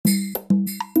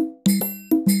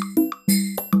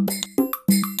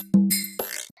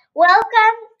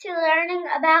Welcome to Learning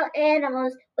About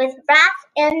Animals with Raf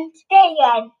and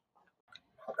Dan.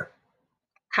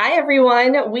 Hi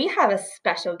everyone, we have a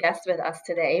special guest with us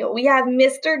today. We have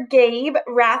Mr. Gabe,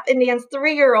 Raf and Dan's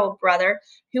 3-year-old brother,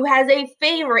 who has a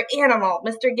favorite animal.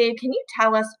 Mr. Gabe, can you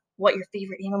tell us what your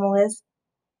favorite animal is?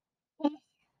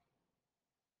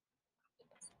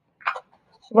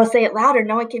 Well, say it louder,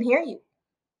 no one can hear you.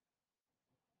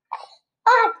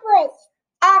 Octopus.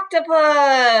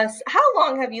 Octopus! How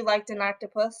long have you liked an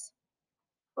octopus?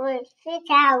 For 6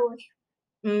 hours.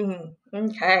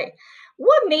 Okay.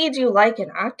 What made you like an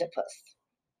octopus?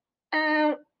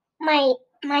 My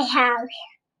house.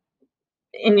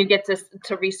 And you get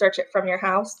to research it from your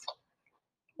house?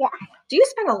 Yeah. Do you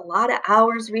spend a lot of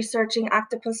hours researching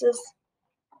octopuses?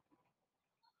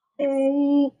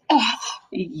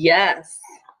 Yes.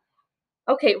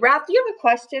 Okay, Raf, do you have a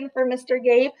question for Mr.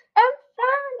 Gabe? I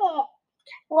found it.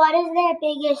 What is their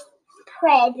biggest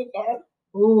predator?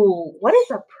 Ooh, what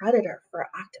is a predator for an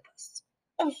octopus?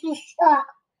 It's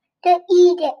to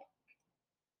eat it.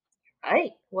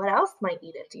 Right. What else might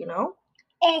eat it? Do you know?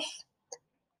 It's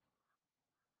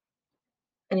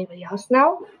Anybody else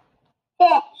know? fish.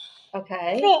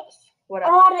 Okay. Fish. What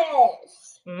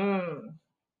else? Otters.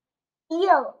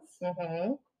 Eels.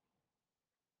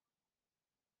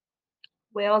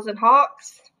 Whales and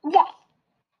hawks? Yes.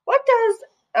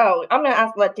 I'm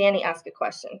gonna let Danny ask a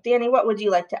question. Danny, what would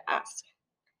you like to ask?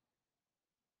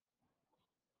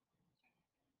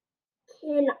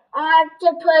 Can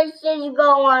octopuses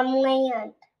go on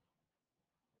land?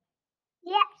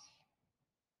 Yes.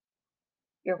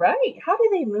 You're right. How do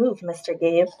they move, Mr.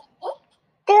 Gabe?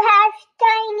 They have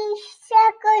tiny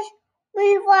suckers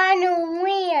move on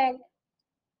land.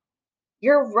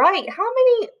 You're right. How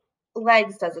many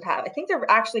legs does it have? I think they're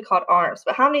actually called arms,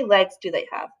 but how many legs do they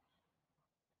have?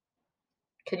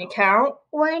 Can you count?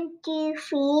 1, 2,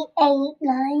 3, 8,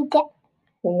 9, 10.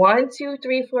 1, 2,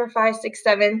 3, 4, 5, 6,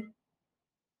 7,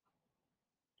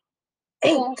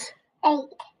 8.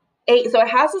 8. So it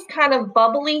has this kind of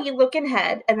bubbly looking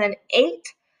head and then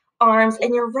 8 arms,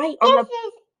 and you're right.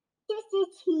 This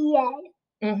is here.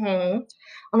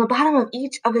 On the bottom of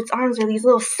each of its arms are these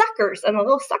little suckers, and the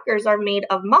little suckers are made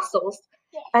of muscles,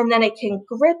 yes. And then it can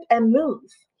grip and move.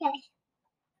 Yes.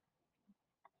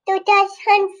 So that's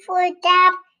hunt for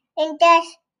crab, and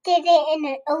that's did it in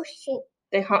the ocean.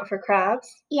 They hunt for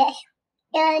crabs? Yes.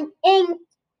 And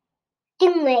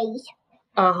stingrays.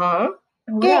 What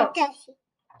else?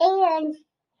 And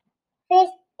fish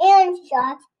and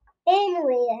sharks and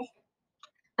whales.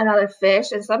 And other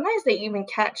fish, and sometimes they even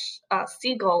catch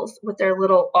seagulls with their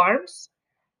little arms.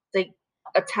 They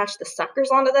attach the suckers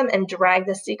onto them and drag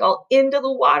the seagull into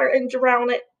the water and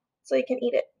drown it so you can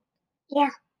eat it.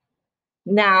 Yeah.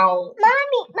 Now,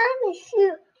 Mommy,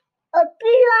 shoot. A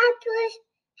big octopus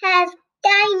has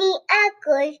tiny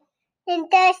echoes and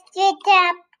does the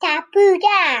tapu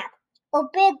tap. A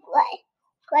big one,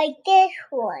 like this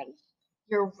one.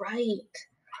 you're right.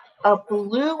 A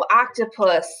blue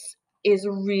octopus is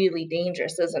really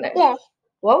dangerous, isn't it? Yes.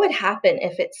 What would happen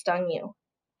if it stung you?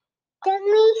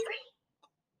 Stung me?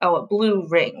 Oh, a blue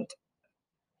ringed.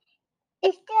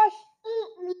 It just eat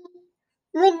me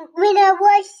when I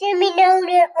was swimming in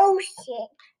the ocean.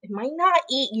 It might not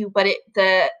eat you, but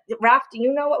Raf, do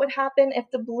you know what would happen if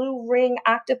the blue ring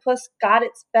octopus got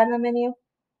its venom in you?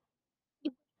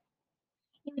 You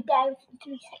die within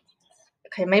 3 seconds.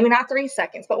 Okay, maybe not 3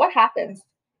 seconds, but what happens?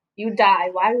 You die.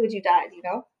 Why would you die? Do you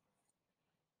know?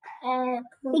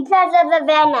 Because of the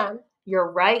venom.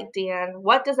 You're right, Dan.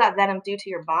 What does that venom do to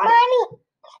your body? Mommy,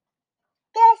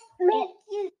 just makes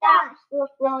you stop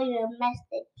fulfilling your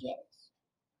messages.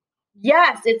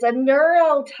 Yes, it's a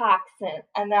neurotoxin,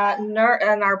 and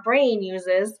and our brain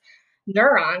uses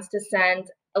neurons to send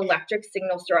electric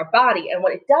signals through our body. And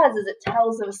what it does is it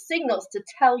tells those signals to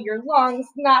tell your lungs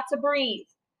not to breathe.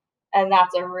 And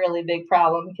that's a really big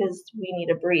problem because we need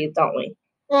to breathe, don't we?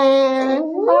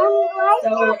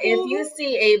 So if you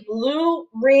see a blue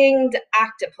ringed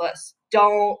octopus,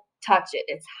 don't touch it.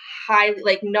 It's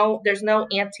highly there's no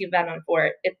anti-venom for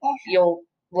it. You'll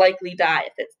likely die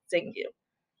if it stings you.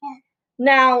 Yeah.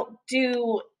 Now,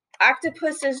 do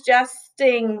octopuses just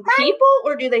sting people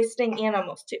or do they sting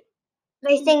animals too?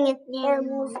 They sting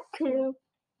animals too.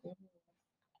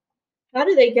 How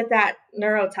do they get that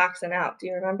neurotoxin out? Do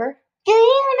you remember? Do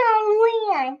you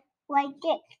know land like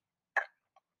this?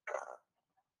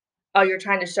 Oh, you're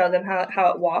trying to show them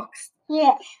how it walks?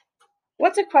 Yes.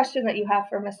 What's a question that you have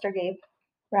for Mr. Gabe,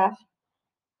 Raf?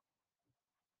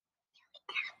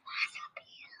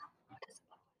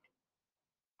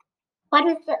 What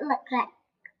does it look like?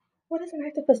 What does an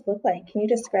octopus look like? Can you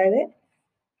describe it?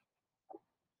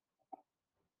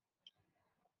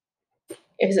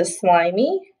 Is it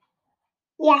slimy?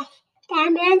 Yes.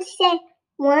 That man said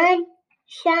one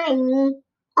shiny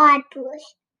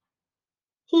octopus.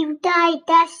 He does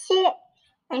it,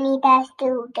 and he does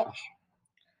do this.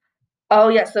 Oh,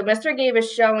 yeah. So Mr. Gabe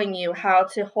is showing you how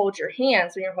to hold your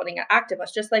hands when you're holding an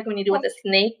octopus, just like when you do with a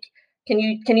snake. Can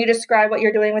you describe what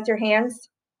you're doing with your hands?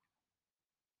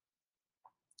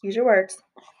 Use your words.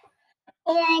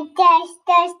 And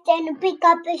that's then pick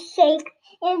up a shake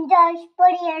and just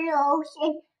put it in the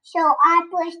ocean so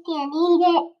octopus can eat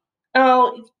it.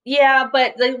 Oh, yeah,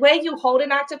 but the way you hold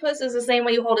an octopus is the same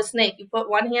way you hold a snake. You put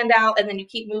one hand out and then you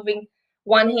keep moving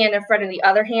one hand in front of the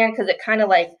other hand because it kind of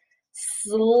like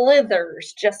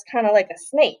slithers, just kind of like a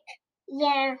snake.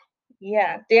 Yeah.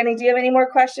 Yeah. Danny, do you have any more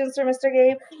questions for Mr.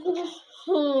 Gabe?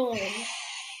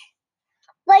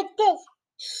 Like this.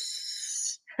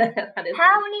 That is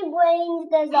How many brains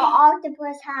does an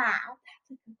octopus have?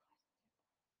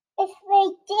 It's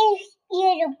like this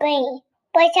little brain,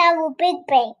 but it has a big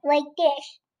brain, like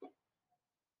this.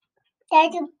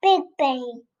 That's a big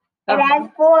brain. It has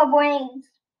 4 brains.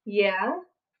 Yeah.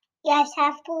 Yes,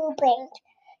 has 4 brains.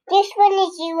 This one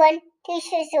is the one. This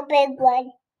is a big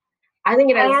one. I think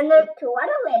it has. And there's 2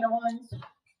 other little ones.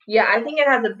 Yeah, I think it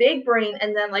has a big brain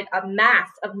and then like a mass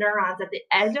of neurons at the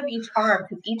edge of each arm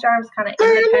because each arm is kind of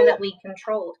independently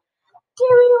controlled. Do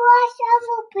we watch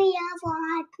other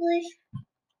octopus?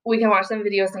 We can watch some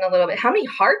videos in a little bit. How many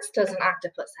hearts does an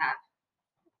octopus have?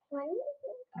 1.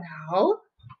 No.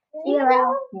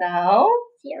 0. No.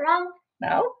 0.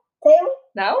 No. 2.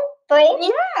 No. 3.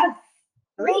 Yes.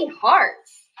 3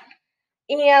 hearts.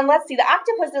 And let's see, the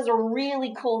octopus is a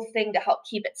really cool thing to help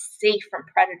keep it safe from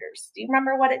predators. Do you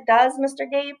remember what it does, Mr.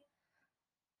 Gabe?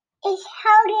 It's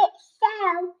held it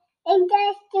down and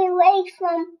gets away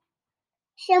from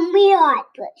some real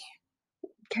octopus.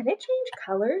 Can it change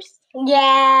colors?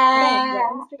 Yeah.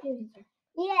 Mr. Gabe.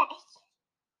 Yes.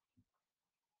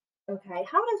 Okay,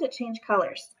 how does it change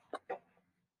colors?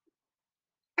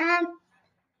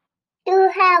 You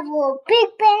have a big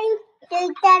bang, they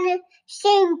done the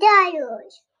same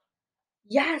colors.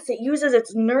 Yes, it uses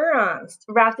its neurons.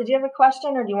 Raf, did you have a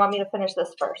question or do you want me to finish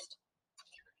this first?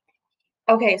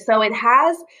 Okay, so it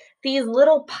has these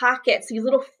little pockets, these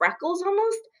little freckles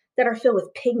almost, that are filled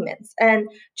with pigments. And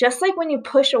just like when you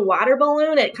push a water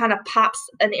balloon, it kind of pops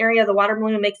an area of the water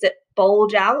balloon and makes it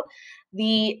bulge out.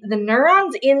 The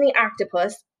neurons in the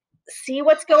octopus see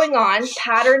what's going on,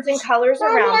 patterns and colors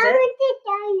around it.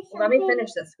 Let me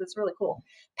finish this because it's really cool.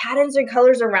 Patterns and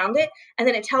colors around it, and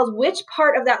then it tells which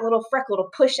part of that little freckle to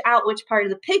push out which part of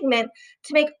the pigment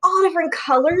to make all different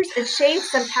colors and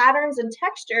shapes and patterns and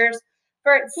textures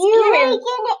for its skin. You're making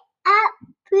it up,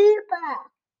 Poopa.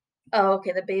 Oh,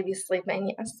 okay, the baby's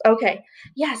sleeping, yes. Okay.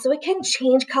 Yeah, so it can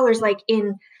change colors like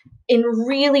in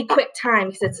really quick time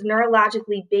because it's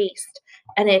neurologically based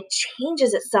and it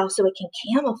changes itself so it can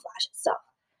camouflage itself.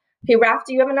 Okay, Raf,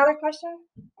 do you have another question?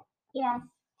 Yes.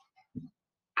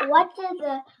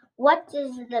 What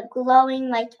does the glowing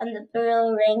light on the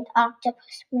blue ringed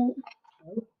octopus mean?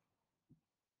 Do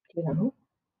you know?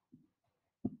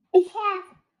 It has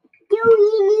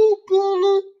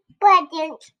teeny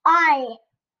buttons on it.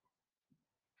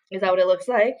 Is that what it looks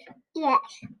like? Yes.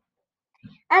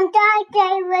 I'm trying to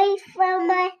get away from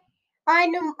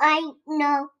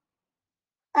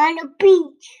on the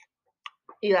beach.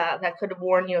 Yeah, that could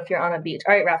warn you if you're on a beach.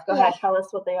 All right, Raf, go ahead. Tell us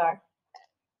what they are.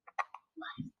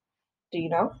 Do you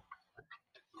know?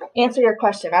 Answer your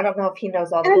question. I don't know if he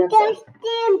knows all the answers. Just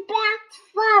stand back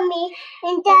from me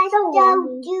and just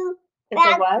don't do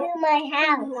back to my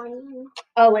house.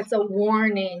 Oh, it's a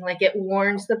warning. Like it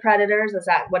warns the predators. Is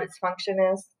that what its function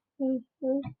is?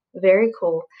 Mm-hmm. Very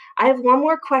cool. I have one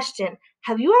more question.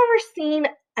 Have you ever seen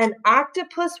an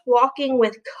octopus walking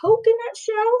with coconut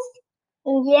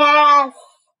shells? Yes.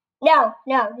 No.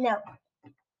 Yeah.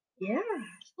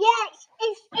 Yes,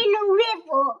 it's in a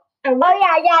river. And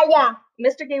Yeah.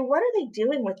 Mr. Gabe, what are they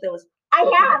doing with those I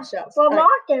coconut have shells? for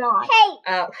marking on.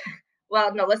 Hey.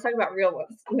 Well, no, let's talk about real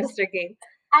ones, Mr. Gabe.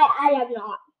 I have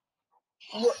not.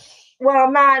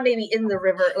 Well, not maybe in the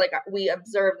river, like we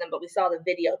observed them, but we saw the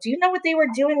video. Do you know what they were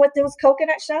doing with those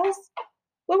coconut shells?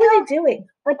 What were they doing?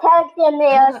 Protecting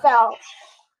themselves.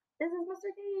 This is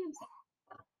Mr. Gabe's.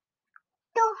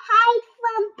 To hide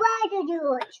from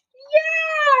predators.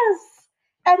 Yes!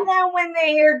 And then when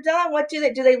they are done, what do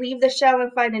they do? They leave the shell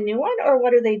and find a new one, or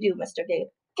what do they do, Mr. Gabe?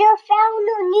 They found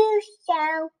a new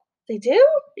shell. They do?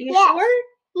 Are you sure?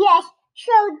 Yes,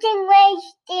 so then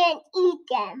raise and eat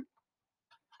them.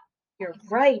 You're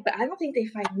right, but I don't think they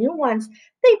find new ones.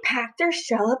 They pack their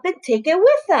shell up and take it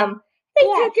with them. They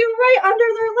take it right under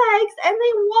their legs and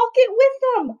they walk it with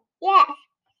them. Yes.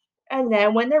 And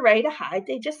then when they're ready to hide,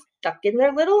 they just duck in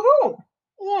their little home.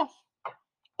 Yes.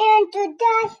 And the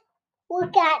dust will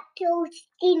get those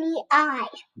skinny eyes.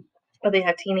 Oh, they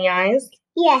have teeny eyes?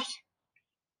 Yes.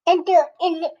 And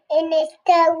it's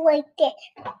done like this.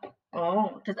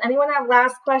 Oh, does anyone have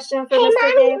last question for Hey,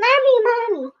 Mr. Gabe?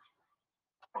 Mommy.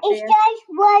 It just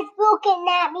was looking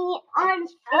at me on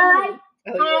screen.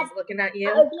 Oh, he was looking at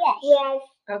you? Yes.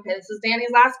 Okay, this is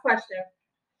Danny's last question.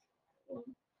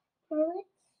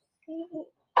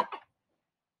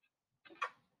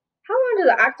 How long does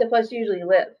an octopus usually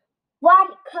live?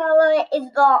 What color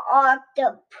is the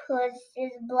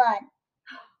octopus's blood?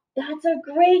 That's a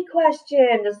great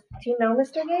question. Do you know,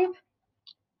 Mr. Gabe?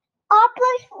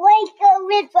 Octopus like a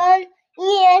ribbon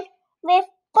ears with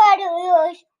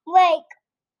butterflies like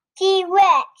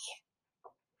T-Rex.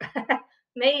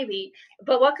 Maybe.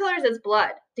 But what color is its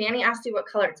blood? Danny asked you what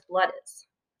color its blood is.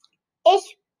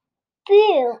 It's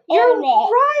blue. You're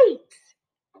right.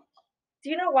 Do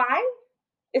you know why?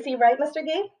 Is he right, Mr.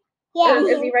 Gabe? Yeah.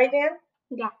 Is he right, Dan?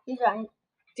 Yeah, he's right.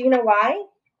 Do you know why?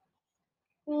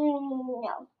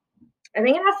 No. I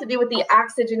think it has to do with the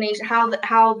oxygenation, how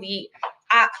the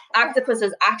octopus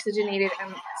is oxygenated,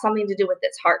 and something to do with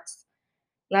its hearts.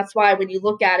 And that's why when you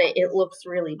look at it, it looks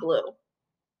really blue.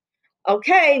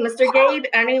 Okay, Mr. Gabe,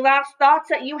 any last thoughts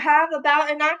that you have about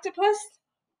an octopus?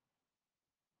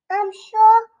 I'm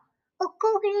sure a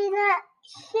coconut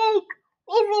shake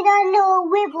even under a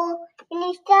river and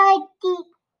inside deep.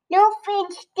 No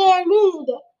fish can eat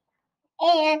it.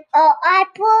 And I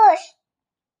push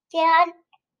down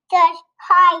just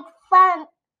hide from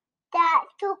that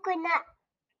coconut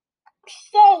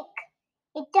shake.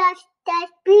 It does that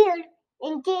build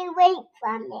and get away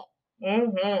from it.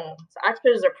 So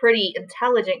octopuses are pretty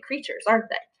intelligent creatures, aren't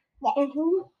they? Yes.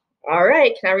 All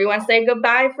right, can everyone say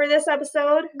goodbye for this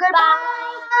episode?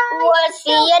 Goodbye. We'll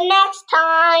see you next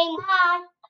time. Bye.